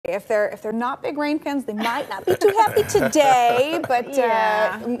If they're not big rain fans, they might not be too happy today, but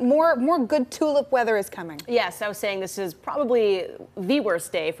yeah. more good tulip weather is coming. Yes, I was saying this is probably the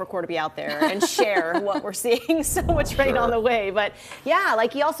worst day for Core to be out there and share what we're seeing. So much rain on the way. But yeah,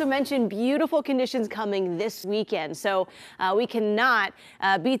 like he also mentioned, beautiful conditions coming this weekend. So we cannot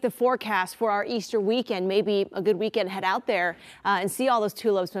beat the forecast for our Easter weekend. Maybe a good weekend, head out there and see all those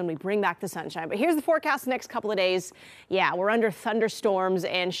tulips when we bring back the sunshine. But here's the forecast the next couple of days. Yeah, we're under thunderstorms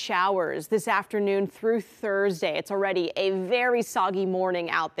and showers this afternoon through Thursday. It's already a very soggy morning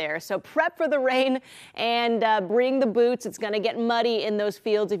out there. So prep for the rain and bring the boots. It's going to get muddy in those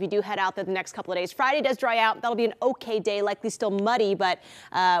fields if you do head out there the next couple of days. Friday does dry out. That'll be an okay day, likely still muddy, but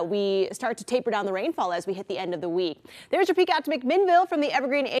we start to taper down the rainfall as we hit the end of the week. There's your peek out to McMinnville from the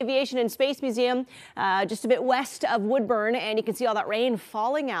Evergreen Aviation and Space Museum, just a bit west of Woodburn, and you can see all that rain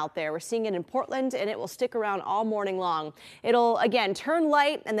falling out there. We're seeing it in Portland, and it will stick around all morning long. It'll, again, turn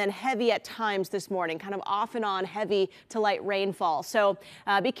light and then heavy at times this morning, kind of off and on heavy to light rainfall. So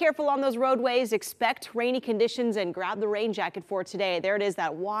be careful on those roadways. Expect rainy conditions and grab the rain jacket for today. There it is,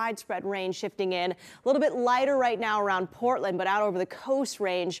 that widespread rain shifting in. A little bit lighter right now around Portland, but out over the Coast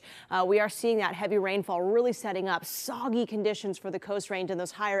Range, we are seeing that heavy rainfall really setting up soggy conditions for the Coast Range and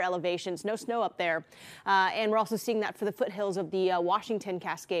those higher elevations. No snow up there. And we're also seeing that for the foothills of the Washington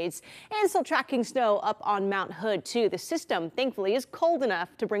Cascades, and still tracking snow up on Mount Hood too. The system, thankfully, is cold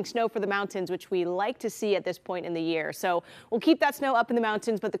enough to bring snow for the mountains, which we like to see at this point in the year. So we'll keep that snow up in the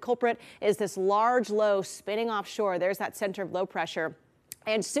mountains, but the culprit is this large low spinning offshore. There's that center of low pressure.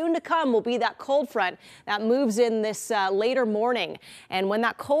 And soon to come will be that cold front that moves in this later morning. And when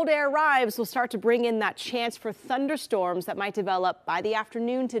that cold air arrives, we'll start to bring in that chance for thunderstorms that might develop by the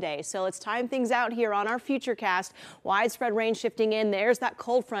afternoon today. So let's time things out here on our Futurecast. Widespread rain shifting in. There's that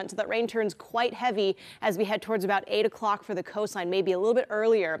cold front, so that rain turns quite heavy as we head towards about 8 o'clock for the coastline, maybe a little bit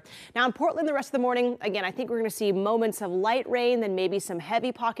earlier. Now in Portland the rest of the morning, again, I think we're going to see moments of light rain, then maybe some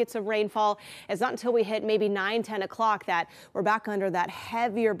heavy pockets of rainfall. It's not until we hit maybe 9, 10 o'clock that we're back under that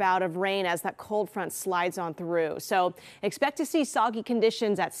heavier bout of rain as that cold front slides on through. So expect to see soggy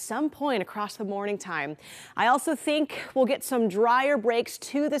conditions at some point across the morning time. I also think we'll get some drier breaks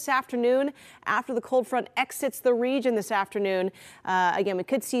too this afternoon after the cold front exits the region this afternoon. Again, we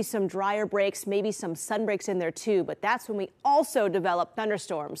could see some drier breaks, maybe some sun breaks in there too, but that's when we also develop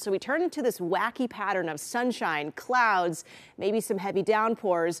thunderstorms. So we turn into this wacky pattern of sunshine, clouds, maybe some heavy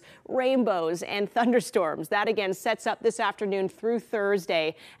downpours, rainbows, and thunderstorms. That again sets up this afternoon through Thursday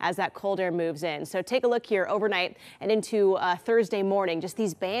as that cold air moves in. So take a look here overnight and into Thursday morning. Just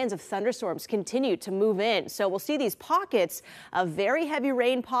these bands of thunderstorms continue to move in. So we'll see these pockets of very heavy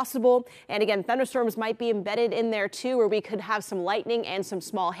rain possible. And again, thunderstorms might be embedded in there too, where we could have some lightning and some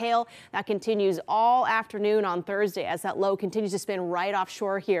small hail. That continues all afternoon on Thursday as that low continues to spin right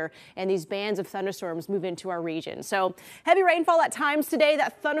offshore here, and these bands of thunderstorms move into our region. So heavy rainfall at times today.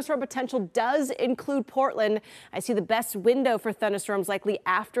 That thunderstorm potential does include Portland. I see the best window for thunderstorms likely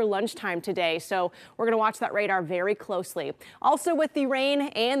after lunchtime today, so we're going to watch that radar very closely. Also with the rain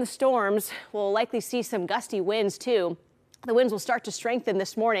and the storms, we'll likely see some gusty winds too. The winds will start to strengthen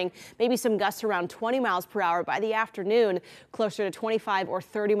this morning, maybe some gusts around 20 miles per hour by the afternoon, closer to 25 or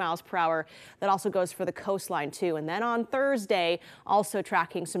 30 miles per hour. That also goes for the coastline too. And then on Thursday, also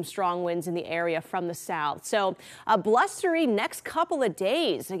tracking some strong winds in the area from the south. So a blustery next couple of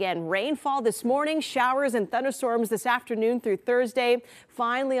days. Again, rainfall this morning, showers and thunderstorms this afternoon through Thursday.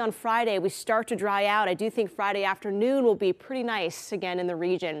 Finally on Friday, we start to dry out. I do think Friday afternoon will be pretty nice again in the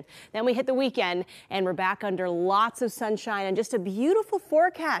region. Then we hit the weekend and we're back under lots of sunshine and just a beautiful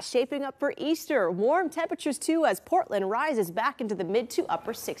forecast shaping up for Easter. Warm temperatures too as Portland rises back into the mid to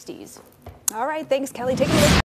upper 60s. All right, thanks, Kelly. Take a look.